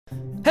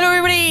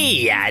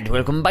Hey, and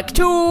welcome back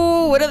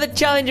to another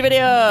challenge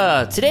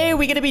video. Today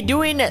we're going to be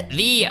doing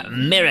the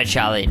mirror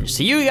challenge.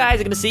 So you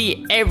guys are going to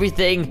see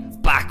everything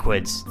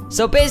backwards.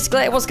 So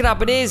basically what's going to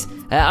happen is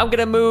I'm going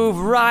to move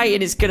right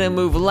and it's going to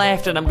move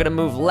left, and I'm going to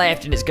move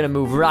left and it's going to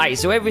move right.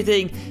 So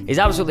everything is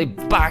absolutely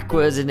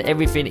backwards and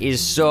everything is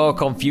so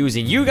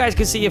confusing. You guys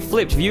can see a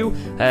flipped view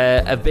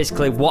of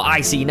basically what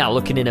I see now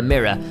looking in a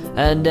mirror,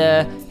 and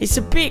it's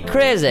a bit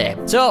crazy.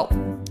 So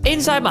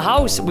inside my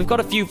house, we've got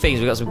a few things.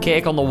 We've got some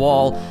cake on the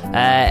wall,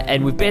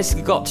 and we've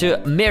basically got to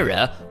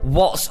mirror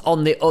what's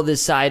on the other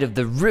side of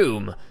the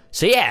room.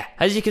 So yeah,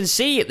 as you can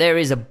see, there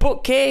is a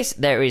bookcase,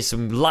 there is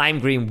some lime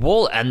green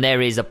wool, and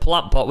there is a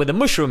plant pot with a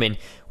mushroom in.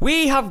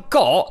 We have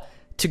got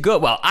to go,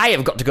 well, I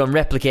have got to go and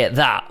replicate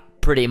that,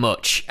 pretty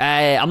much.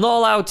 I'm not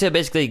allowed to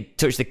basically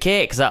touch the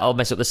cake, because that'll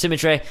mess up the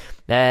symmetry,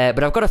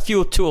 but I've got a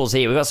few tools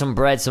here. We've got some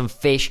bread, some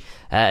fish,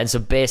 and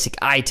some basic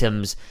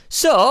items.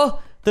 So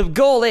the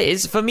goal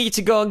is for me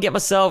to go and get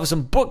myself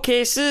some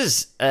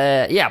bookcases,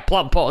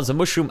 plant pot and some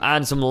mushroom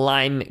and some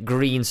lime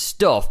green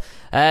stuff.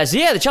 So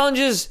yeah, the challenge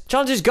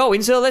is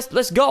going, so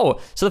let's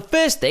go. So the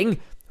first thing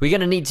we're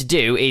going to need to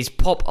do is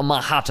pop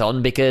my hat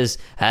on, because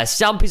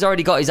Stampy's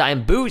already got his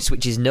iron boots,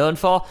 which he's known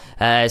for,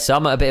 so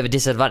I'm at a bit of a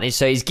disadvantage,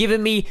 so he's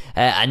given me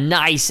a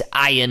nice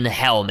iron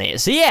helmet.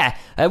 So yeah,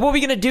 what we're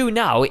going to do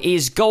now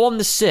is go on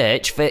the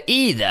search for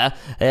either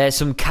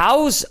some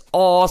cows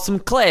or some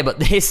clay, but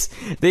this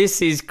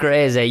is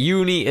crazy.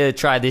 You need to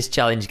try this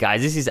challenge,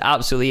 guys. This is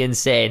absolutely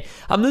insane.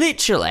 I'm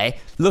literally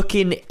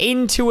looking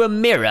into a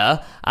mirror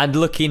and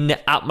looking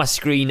at my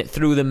screen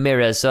through the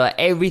mirror, so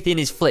everything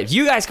is flipped.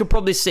 You guys could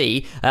probably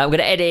see, I'm going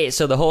to edit it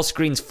so the whole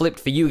screen's flipped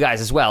for you guys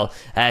as well,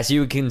 so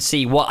you can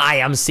see what I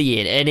am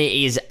seeing, and it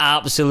is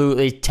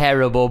absolutely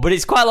terrible, but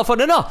it's quite a lot of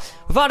fun. No,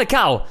 we found a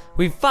cow.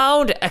 We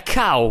found a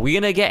cow. We're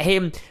going to get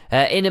him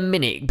in a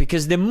minute,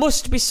 because there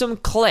must be some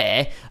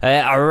clay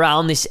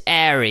around this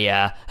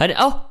area, and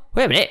oh,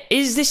 wait a minute,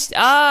 is this...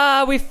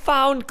 we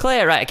found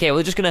clay. Right, okay,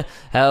 we're just gonna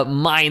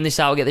mine this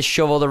out, get the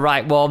shovel the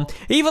right one.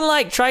 Even,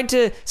 like, trying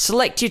to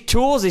select your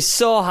tools is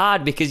so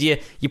hard, because you're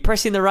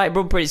pressing the right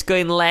bumper, it's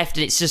going left,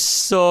 and it's just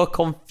so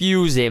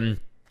confusing.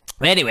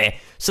 Anyway,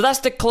 so that's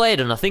the clay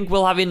done. I think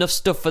we'll have enough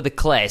stuff for the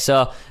clay.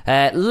 So,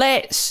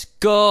 let's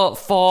go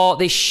for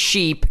this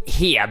sheep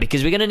here,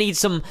 because we're gonna need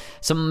some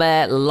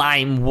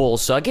lime wool.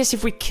 So I guess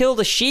if we kill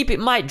the sheep, it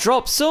might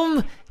drop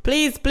some...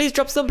 Please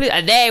drop some, please.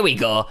 And there we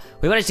go.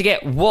 We managed to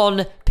get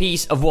one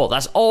piece of wool.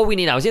 That's all we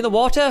need now. Is it in the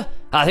water?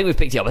 Oh, I think we've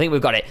picked it up. I think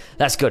we've got it.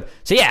 That's good.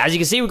 So yeah, as you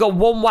can see, we've got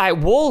one white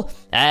wool.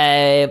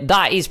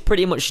 That is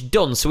pretty much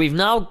done. So we've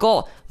now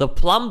got the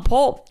plant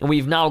pot, and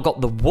we've now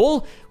got the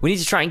wool. We need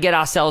to try and get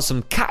ourselves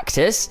some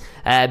cactus,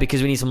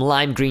 because we need some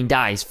lime green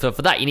dyes. For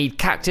that, you need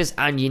cactus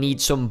and you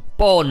need some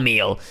bone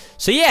meal.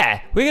 So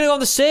yeah, we're going to go on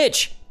the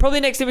search. Probably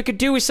next thing we could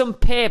do is some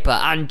paper,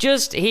 and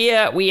just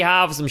here we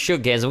have some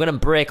sugar canes. I'm going to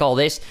break all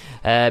this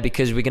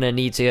because we're going to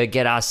need to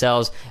get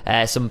ourselves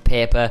some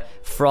paper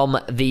from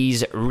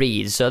these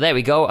reeds. So there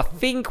we go. I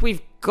think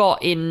we've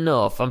got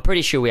enough. I'm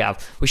pretty sure we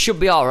have. We should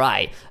be all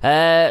right.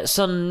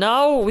 So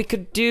now we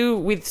could do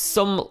with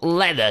some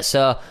leather.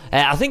 So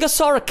I think I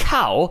saw a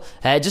cow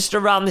just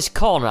around this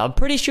corner. I'm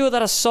pretty sure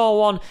that I saw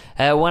one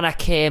when I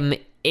came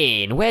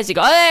in. Where's it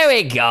go? Oh, there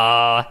we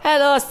go.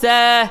 Hello,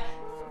 sir.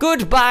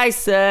 Goodbye,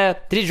 sir.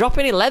 Did he drop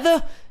any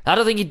leather? I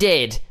don't think he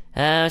did.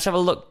 Let's have a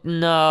look.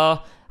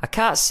 No, I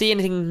can't see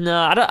anything. No,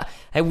 I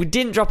don't. We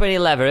didn't drop any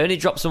leather. I only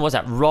dropped some. What's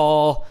that?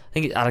 Raw.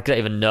 I don't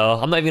even know.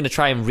 I'm not even gonna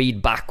try and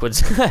read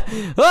backwards. No,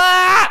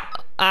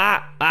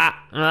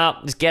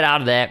 just get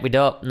out of there. We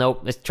don't.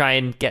 Nope. Let's try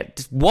and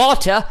get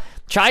water.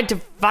 Trying to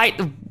fight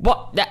the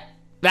what?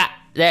 That.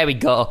 There we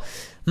go.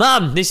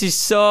 Man, this is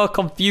so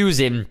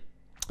confusing.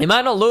 It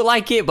might not look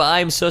like it, but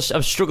I'm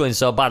struggling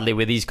so badly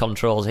with these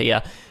controls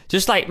here.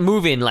 Just like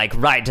moving like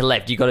right to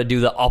left, you got to do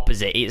the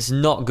opposite. It's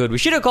not good. We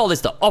should have called this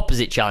the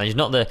opposite challenge,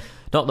 not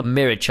the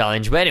mirror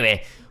challenge. But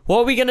anyway,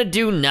 what we're gonna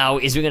do now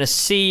is we're gonna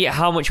see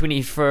how much we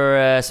need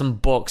for some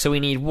books. So we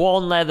need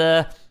 1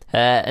 leather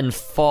and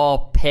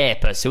 4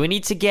 paper. So we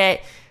need to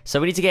get.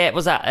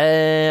 What's that?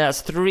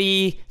 That's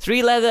 3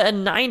 leather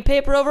and 9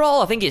 paper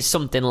overall. I think it's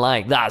something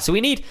like that. So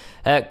we need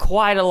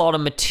quite a lot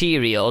of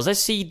materials. Let's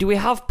see. Do we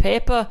have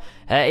paper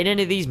in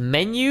any of these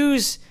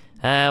menus?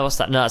 What's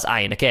that? No, that's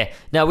iron. Okay.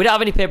 No, we don't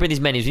have any paper in these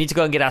menus. We need to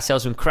go and get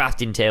ourselves some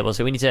crafting tables.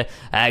 So we need to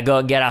go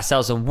and get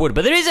ourselves some wood.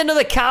 But there is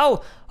another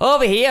cow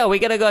over here. We're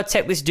going to go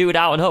take this dude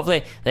out, and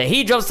hopefully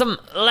he drops some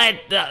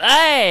lead.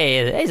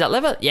 Hey, is that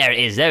leather? Yeah, it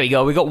is. There we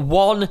go. We got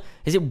one.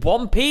 Is it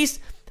 1 piece?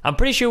 I'm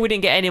pretty sure we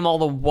didn't get any more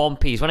than 1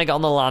 piece. When I get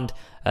on the land,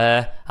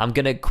 I'm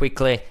going to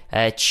quickly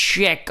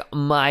check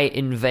my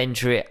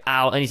inventory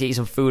out. I need to eat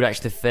some food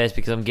actually first,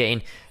 because I'm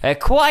getting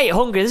quite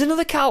hungry. There's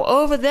another cow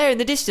over there in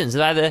the distance,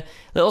 by the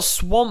little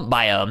swamp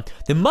biome.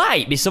 There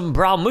might be some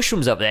brown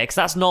mushrooms up there, because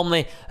that's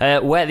normally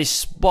where they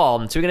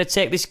spawn. So we're going to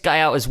take this guy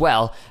out as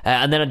well.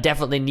 And then I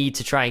definitely need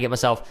to try and get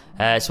myself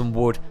some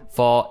wood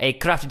for a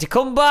crafting to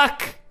come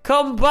back.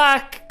 Come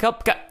back.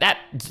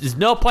 There's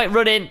no point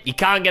running. You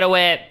can't get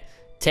away.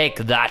 Take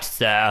that,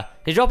 sir.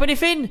 Did you drop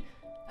anything?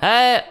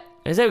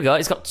 There we go.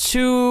 It's got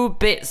 2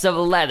 bits of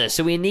leather.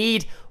 So we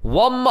need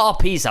 1 more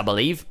piece, I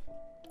believe.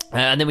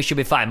 And then we should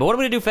be fine. But what I'm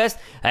going to do first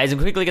is I'm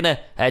quickly going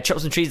to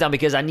chop some trees down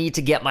because I need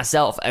to get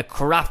myself a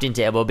crafting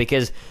table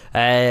because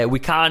we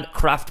can't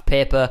craft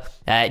paper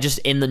just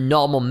in the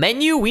normal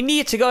menu. We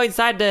need to go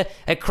inside the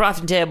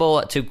crafting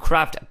table to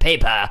craft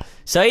paper.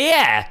 So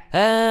yeah,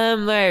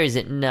 where is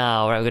it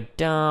now? Right, we go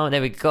down,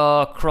 there we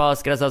go,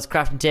 across, get ourselves a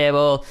crafting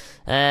table.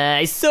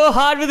 It's so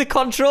hard with the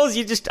controls.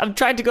 I'm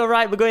trying to go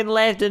right, we're going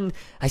left, and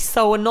it's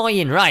so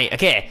annoying. Right,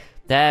 okay.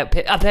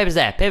 Paper's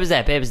there, paper's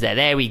there, paper's there.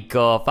 There we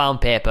go, found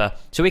paper.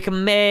 So we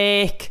can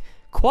make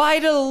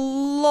quite a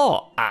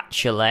lot,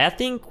 actually. I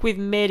think we've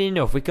made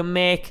enough. We can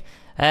make,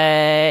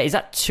 is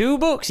that 2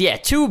 books? Yeah,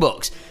 2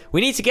 books.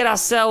 We need to get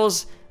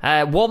ourselves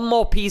 1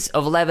 more piece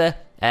of leather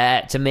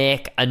to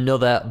make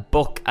another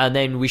book, and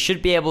then we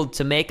should be able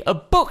to make a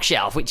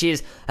bookshelf, which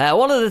is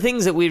one of the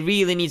things that we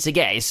really need to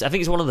get. I think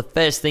it's one of the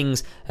first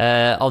things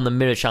on the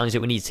mirror challenge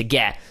that we need to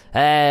get. So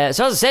as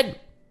I said,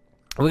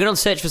 we're going to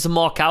search for some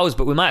more cows,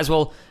 but we might as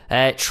well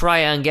try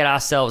and get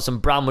ourselves some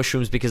brown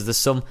mushrooms because there's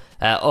some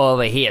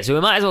over here. So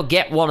we might as well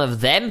get one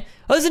of them.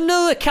 Oh, there's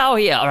another cow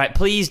here. All right,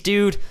 please,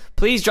 dude,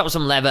 please drop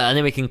some leather, and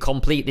then we can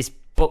complete this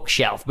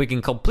bookshelf. We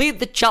can complete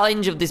the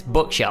challenge of this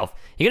bookshelf.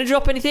 You going to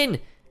drop anything?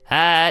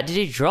 Did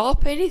he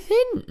drop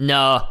anything?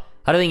 No,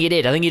 I don't think he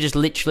did. I think he just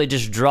literally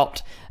just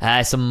dropped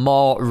some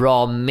more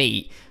raw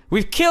meat.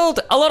 We've killed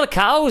a lot of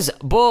cows,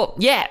 but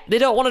yeah, they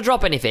don't want to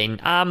drop anything.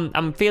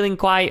 I'm feeling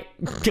quite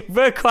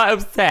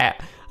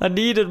upset. I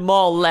needed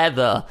more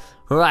leather.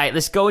 Right,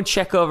 let's go and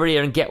check over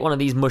here and get one of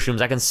these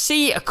mushrooms. I can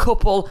see a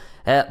couple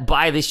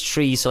by this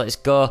tree, so let's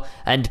go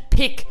and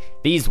pick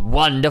these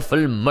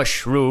wonderful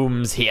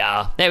mushrooms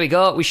here. There we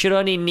go. We should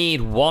only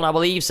need 1, I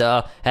believe,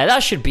 so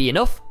that should be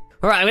enough.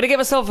 Alright, I'm going to give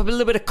myself a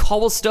little bit of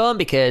cobblestone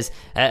because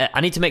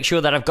I need to make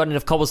sure that I've got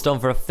enough cobblestone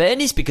for a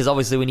furnace because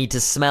obviously we need to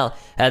smelt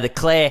the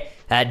clay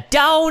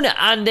down,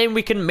 and then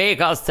we can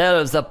make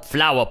ourselves a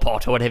flower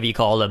pot or whatever you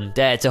call them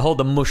to hold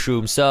the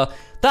mushrooms. So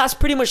that's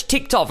pretty much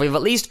ticked off. We've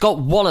at least got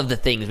one of the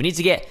things. We need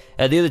to get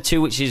the other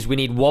 2, which is we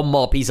need 1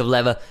 more piece of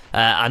leather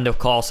and of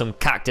course some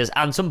cactus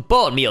and some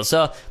bone meal.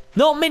 So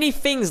not many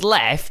things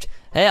left.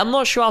 I'm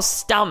not sure how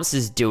Stamps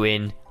is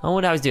doing. I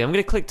wonder how he's doing. I'm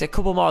going to click a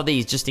couple more of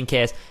these just in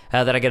case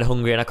that I get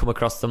hungry and I come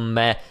across some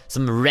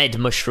red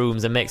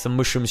mushrooms and make some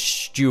mushroom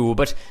stew.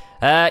 But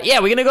yeah,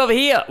 we're going to go over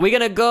here. We're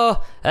going to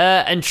go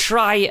and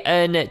try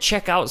and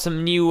check out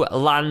some new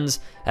lands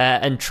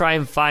and try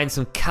and find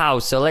some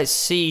cows. So let's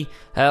see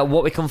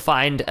what we can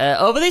find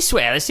over this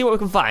way. Let's see what we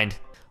can find.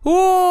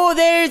 Oh,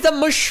 there's a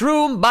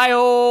mushroom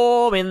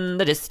biome in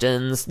the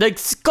distance.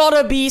 There's got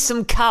to be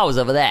some cows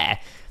over there.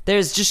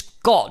 There's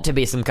just got to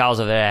be some cows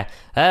over there.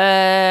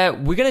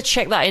 We're going to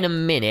check that in a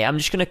minute. I'm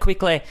just going to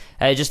quickly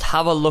just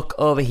have a look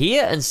over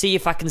here and see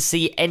if I can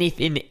see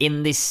anything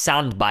in this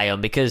sand biome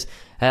because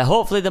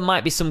hopefully there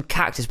might be some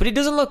cactus. But it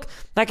doesn't look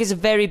like it's a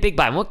very big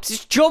biome. Look,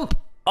 just jump.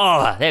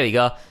 Oh, there we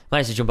go.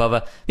 Managed to jump over.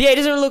 But yeah, it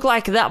doesn't look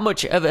like that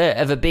much of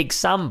a big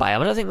sand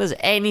biome. I don't think there's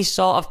any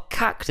sort of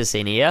cactus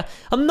in here.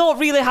 I'm not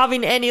really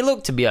having any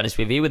luck, to be honest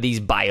with you, with these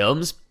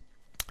biomes.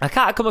 I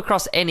can't come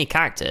across any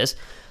cactus.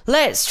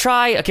 Let's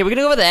try. Okay, we're going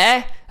to go over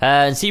there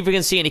and see if we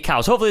can see any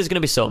cows. Hopefully there's going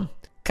to be some.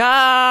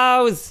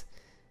 Cows!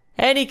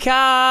 Any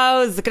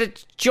cows? They're going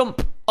to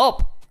jump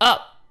up.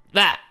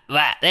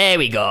 There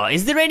we go.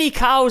 Is there any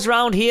cows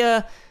around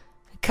here?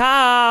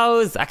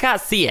 Cows! I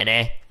can't see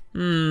any.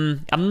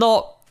 I'm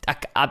not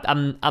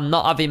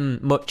having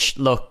much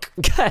luck.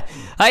 I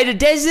had a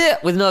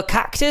desert with no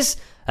cactus,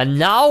 and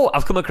now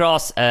I've come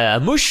across a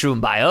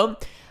mushroom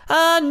biome.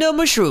 No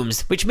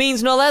mushrooms, which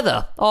means no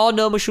leather, or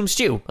no mushroom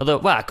stew. Although,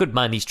 well, I could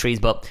mine these trees,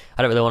 but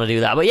I don't really want to do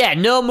that. But yeah,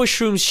 no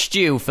mushroom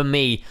stew for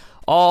me,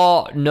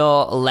 or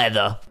no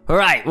leather.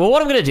 Alright, well,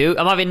 what I'm going to do,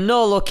 I'm having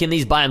no luck in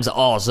these biomes at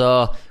all,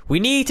 so we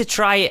need to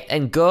try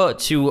and go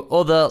to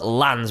other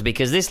lands,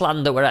 because this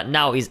land that we're at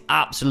now is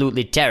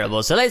absolutely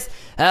terrible. So let's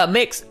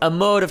mix a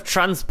mode of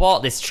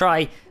transport. Let's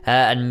try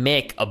and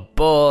make a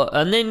boat,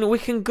 and then we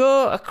can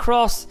go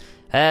across.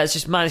 Let's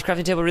just mine this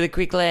crafting table really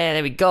quickly.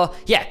 There we go.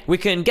 Yeah, we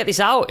can get this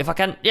out if I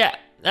can. Yeah,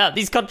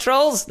 these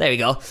controls. There we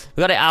go.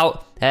 We got it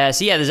out.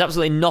 So yeah, there's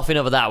absolutely nothing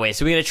over that way.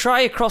 So we're going to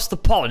try across the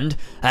pond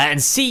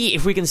and see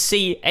if we can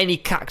see any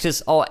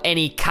cactus or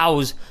any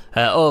cows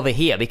over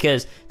here.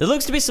 Because there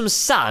looks to be some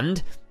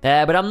sand,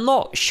 but I'm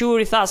not sure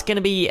if that's going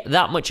to be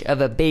that much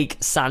of a big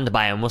sand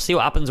biome. We'll see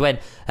what happens when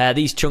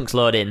these chunks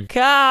load in.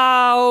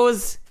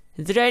 Cows!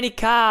 Is there any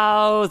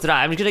cows?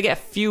 Right, I'm just going to get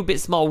a few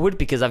bits more wood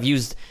because I've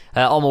used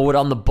all my wood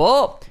on the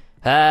boat.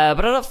 But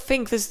I don't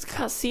think I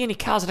can't see any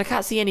cows, and I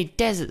can't see any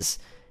deserts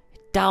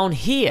down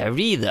here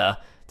either.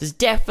 There's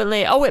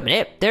definitely, oh wait a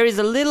minute, there is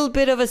a little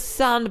bit of a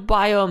sand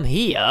biome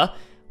here.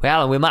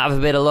 Well, we might have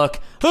a bit of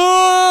luck.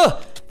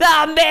 Oh,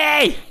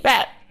 zombie!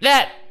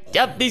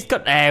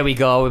 There we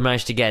go, we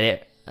managed to get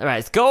it. All right,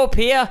 let's go up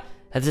here.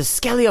 There's a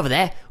skelly over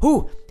there.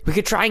 Ooh. We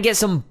could try and get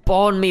some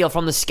bone meal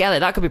from the skelly.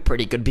 That could be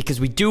pretty good because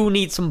we do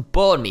need some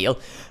bone meal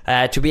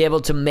to be able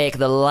to make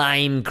the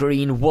lime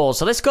green wool.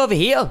 So let's go over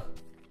here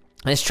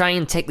Let's try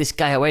and take this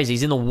guy away.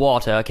 He's in the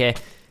water, okay.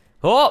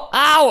 Oh,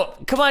 ow!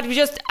 Come on,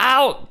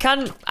 ow!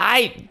 Can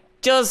I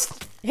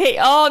just hit?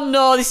 Oh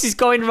no, this is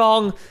going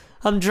wrong.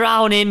 I'm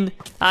drowning,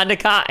 and I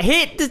can't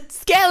hit the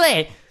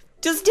skelly.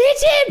 Just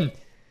hit him!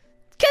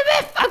 Come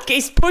here! Okay,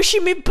 he's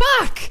pushing me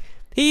back.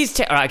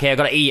 Right, okay, I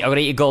gotta eat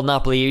a golden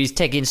apple here. He's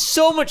taking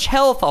so much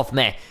health off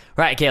me.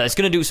 Right, okay, let's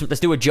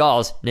do a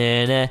Jaws.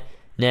 Na na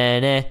na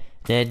na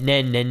na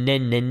na na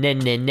na na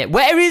na na.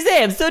 Where is he?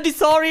 I'm so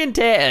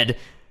disorientated.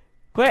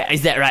 Where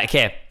is that? Right,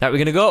 okay. Right, we're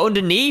gonna go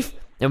underneath,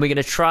 and we're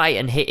gonna try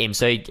and hit him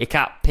so he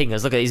can't ping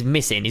us. Look at it, he's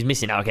missing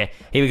now. Okay,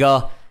 here we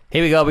go.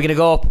 We're gonna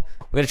go up.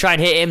 We're gonna try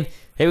and hit him.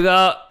 Here we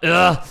go.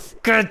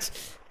 Good.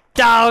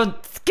 Down,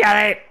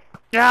 skelly.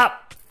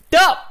 Up.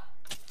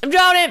 I'm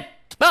drowning.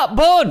 Oh,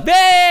 bone.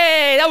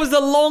 Hey, that was the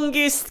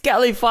longest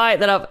skelly fight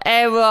that I've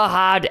ever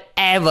had,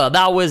 ever.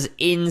 That was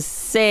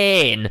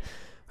insane.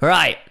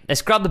 Right,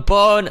 let's grab the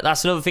bone.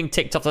 That's another thing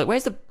ticked off. Like,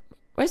 where's the?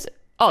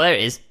 Oh, there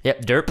it is.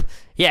 Yep, derp.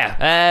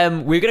 Yeah,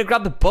 we're gonna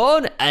grab the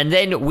bone, and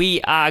then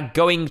we are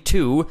going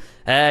to,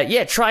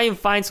 try and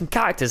find some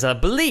cactus. I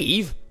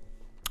believe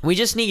we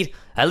just need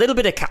a little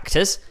bit of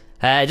cactus.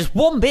 Just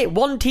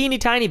one teeny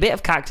tiny bit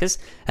of cactus,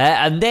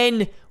 and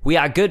then we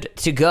are good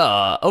to go.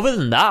 Other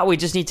than that, we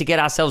just need to get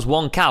ourselves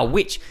one cow,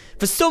 which,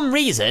 for some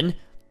reason,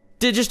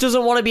 there just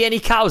doesn't want to be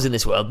any cows in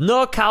this world.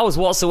 No cows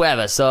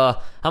whatsoever, so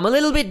I'm a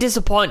little bit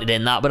disappointed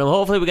in that, but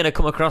hopefully we're going to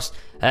come across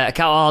a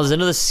cow. Oh, there's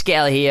another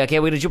scale here. Okay,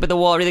 we're going to jump in the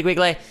water really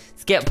quickly.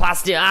 Let's get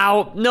past it.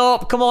 Ow,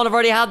 nope, come on, I've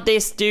already had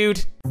this,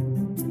 dude.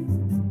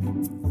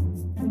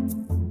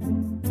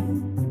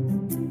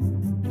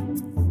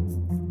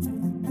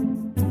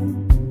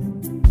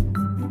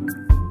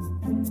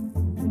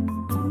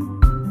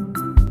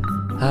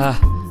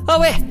 Oh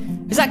wait,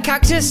 is that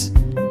cactus?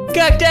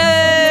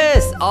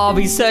 Cactus! Oh, I've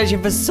been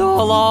searching for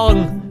so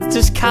long.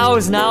 Just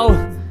cows now.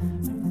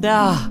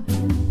 Ah,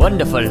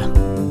 wonderful.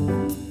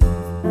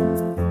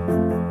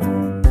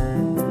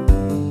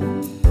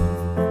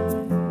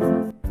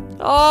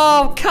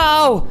 Oh,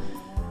 cow!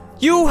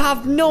 You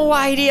have no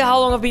idea how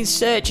long I've been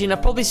searching. I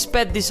probably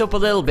sped this up a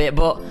little bit,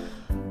 but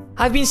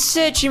I've been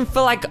searching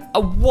for like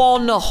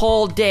one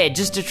whole day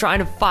just to try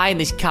and find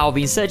this cow. I've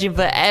been searching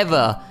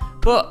forever.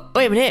 But,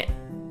 wait a minute.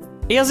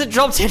 He hasn't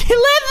dropped any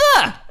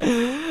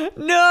leather!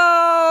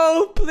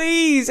 No!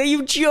 Please, are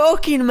you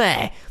joking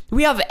me?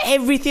 We have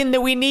everything that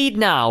we need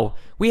now.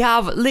 We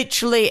have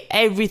literally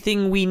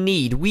everything we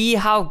need. We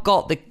have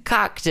got the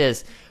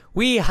cactus.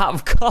 We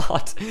have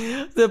got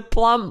the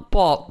plant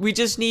pot. We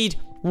just need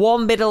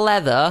one bit of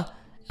leather,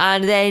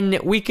 and then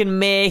we can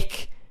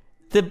make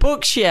the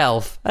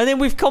bookshelf. And then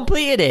we've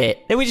completed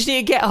it. Then we just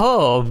need to get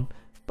home.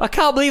 I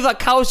can't believe that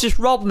cow's just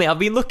robbed me. I've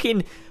been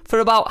looking for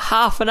about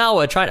half an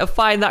hour trying to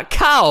find that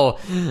cow.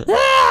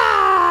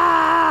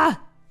 Ah!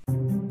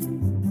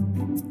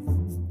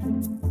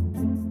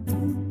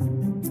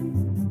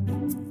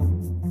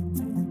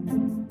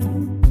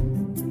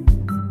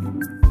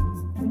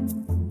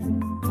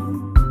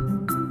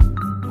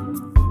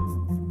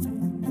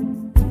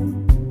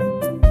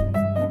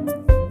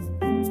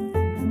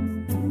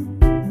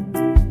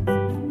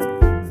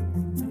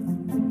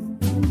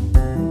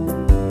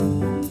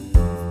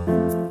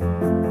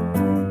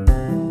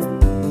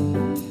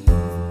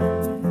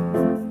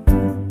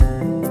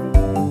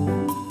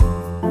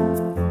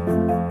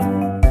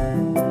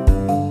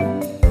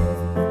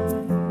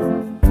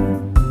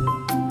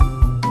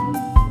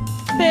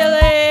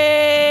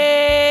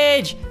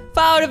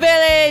 Found a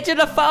village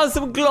and I found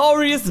some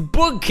glorious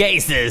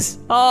bookcases.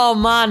 Oh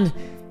man,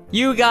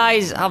 you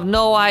guys have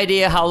no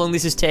idea how long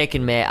this has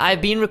taken me.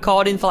 I've been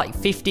recording for like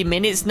 50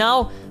 minutes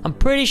now. I'm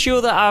pretty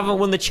sure that I haven't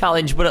won the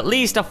challenge, but at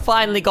least I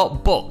finally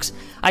got books.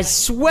 I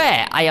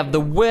swear I have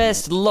the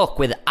worst luck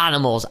with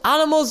animals.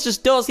 Animals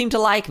just don't seem to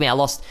like me. I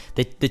lost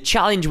the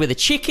challenge with a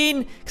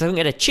chicken because I couldn't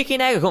get a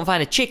chicken egg. I couldn't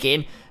find a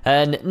chicken.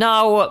 And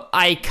now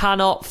I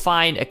cannot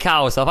find a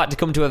cow, so I've had to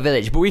come to a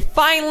village. But we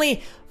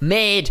finally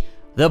made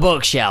the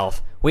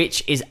bookshelf,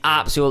 which is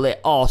absolutely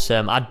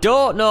awesome. I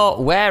don't know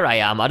where I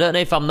am. I don't know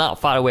if I'm that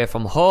far away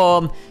from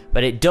home,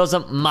 but it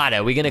doesn't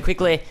matter. We're gonna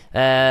quickly,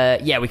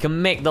 we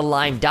can make the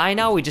lime die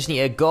now. We just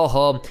need to go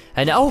home.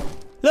 And oh,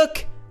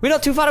 look, we're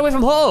not too far away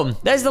from home.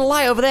 There's the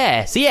light over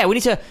there. So yeah, we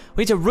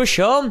need to rush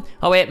home.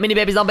 Oh wait, mini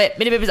baby zombie,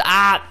 mini babies.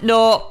 Ah,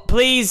 no,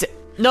 please,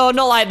 no,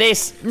 not like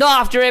this.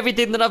 Not after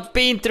everything that I've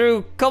been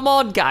through. Come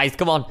on, guys,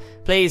 come on,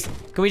 please.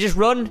 Can we just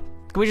run?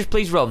 Can we just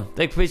please run?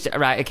 Like, please,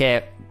 right,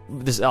 okay.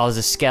 There's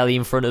a skelly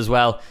in front as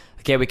well.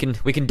 Okay, we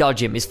can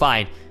dodge him. It's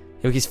fine.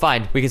 He's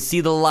fine. We can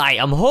see the light.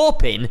 I'm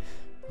hoping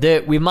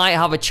that we might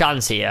have a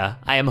chance here.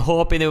 I am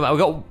hoping that we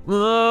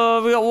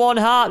got one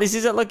heart. This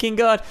isn't looking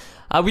good.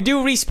 We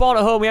do respawn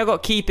at home. We have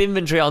got keep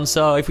inventory on,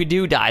 so if we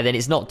do die, then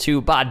it's not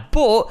too bad.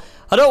 But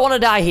I don't want to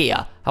die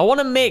here. I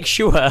want to make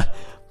sure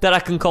that I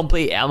can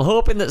complete it. I'm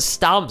hoping that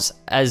Stamps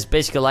has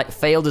basically like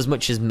failed as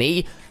much as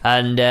me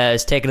and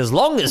has taken as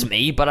long as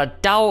me, but I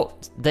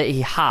doubt that he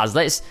has.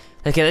 Let's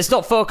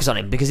not focus on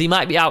him because he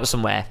might be out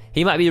somewhere.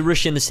 He might be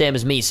rushing the same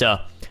as me, so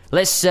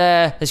let's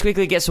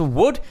quickly get some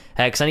wood,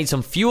 because I need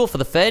some fuel for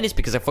the furnace,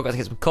 because I forgot to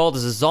get some coal.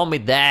 There's a zombie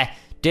there.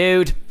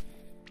 Dude,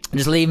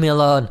 just leave me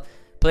alone.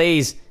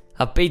 Please.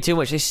 I've been too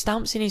much. There's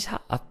stamps in his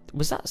hat.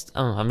 Was that...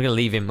 Oh, I'm going to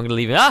leave him.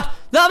 Ah!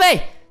 Not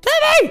me!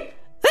 Not me!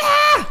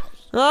 Ah!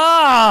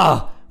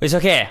 Oh! It's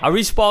okay. I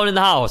respawn in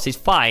the house. It's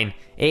fine.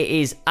 It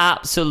is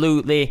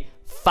absolutely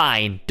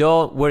fine.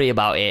 Don't worry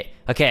about it.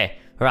 Okay.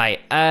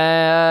 Right.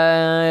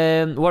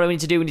 What do we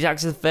need to do? We need to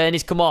access the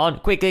furnace. Come on.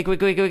 Quickly.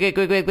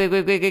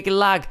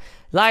 Lag.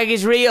 Lag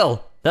is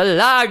real. The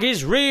lag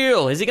is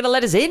real. Is it going to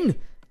let us in?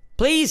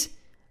 Please?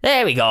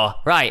 There we go.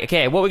 Right,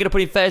 okay, what we're going to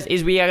put in first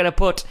is we are going to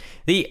put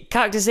the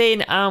cactus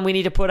in, and we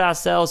need to put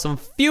ourselves some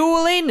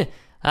fuel in.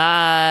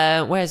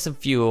 Where's some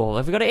fuel?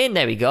 Have we got it in?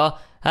 There we go.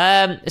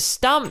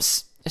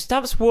 Stamps.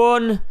 Stamps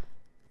 1.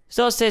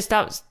 So say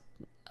stamps.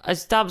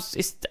 Stamps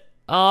is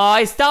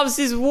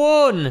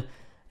 1.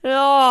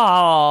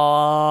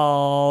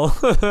 Oh.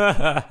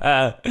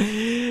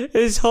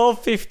 This whole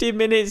 50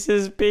 minutes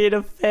has been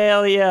a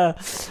failure.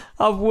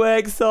 I've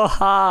worked so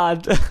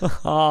hard.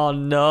 Oh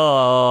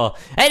no.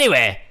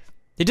 Anyway,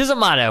 it doesn't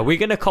matter. We're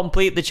going to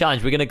complete the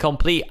challenge. We're going to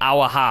complete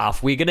our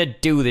half. We're going to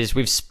do this.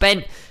 We've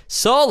spent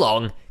so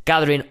long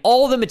gathering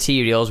all the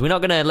materials. We're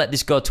not going to let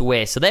this go to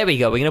waste. So there we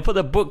go. We're going to put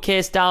the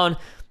bookcase down.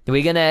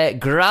 We're going to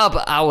grab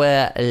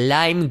our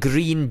lime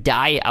green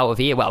dye out of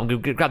here. Well, I'm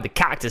going to grab the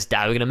cactus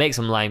dye. We're going to make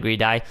some lime green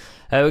dye.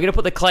 We're going to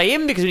put the clay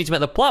in because we need to make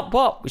the plant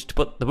pot. We should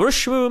put the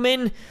mushroom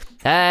in.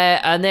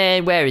 And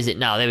then, where is it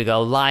now? There we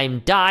go. Lime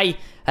dye.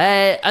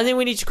 And then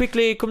we need to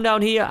quickly come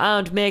down here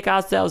and make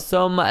ourselves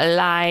some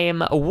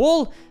lime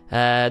wool.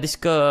 This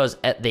goes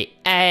at the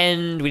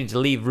end. We need to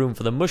leave room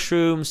for the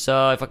mushroom.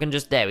 So if I can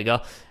just... There we go.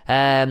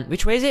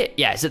 Which way is it?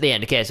 Yeah, it's at the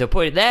end. Okay, so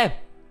put it there.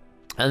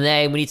 And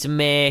then we need to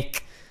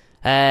make...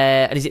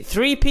 and is it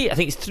 3 pieces? I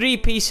think it's 3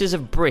 pieces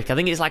of brick. I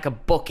think it's like a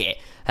bucket.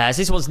 So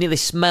this one's nearly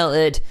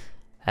smelted.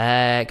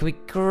 Can we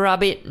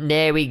grab it?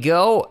 There we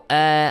go.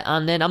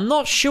 And then I'm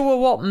not sure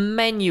what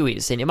menu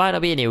it's in. It might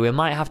not be in here. We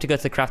might have to go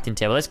to the crafting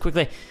table. Let's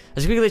quickly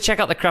check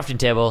out the crafting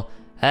table.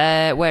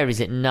 Where is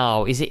it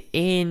now? Is it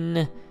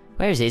in...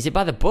 Where is it? Is it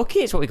by the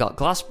buckets? What we got?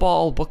 Glass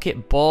bottle,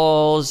 bucket,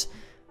 balls,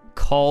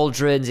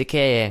 cauldrons.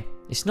 Okay.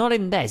 It's not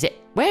in there. Is it?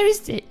 Where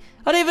is it?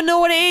 I don't even know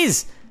what it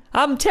is.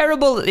 I'm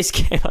terrible at this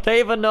game. I don't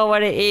even know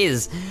what it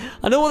is.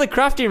 I know what the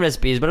crafting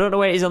recipe is, but I don't know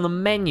where it is on the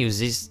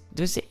menus. Is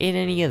it in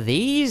any of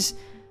these?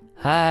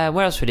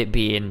 Where else would it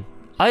be in?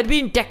 Oh, it'd be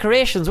in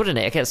decorations, wouldn't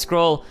it? Okay, let's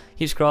scroll.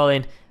 Keep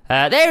scrolling.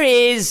 There it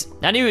is.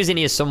 I knew it was in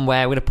here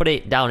somewhere. We're going to put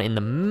it down in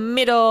the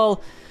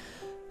middle.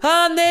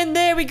 And then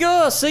there we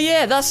go. So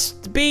yeah, that's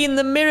been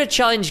the mirror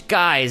challenge,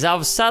 guys.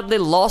 I've sadly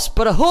lost,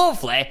 but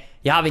hopefully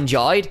you have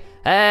enjoyed.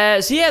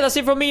 So yeah, that's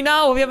it from me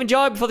now. Hope you have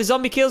enjoyed before the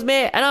zombie kills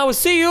me. And I will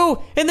see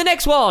you in the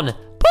next one.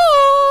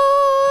 Bye!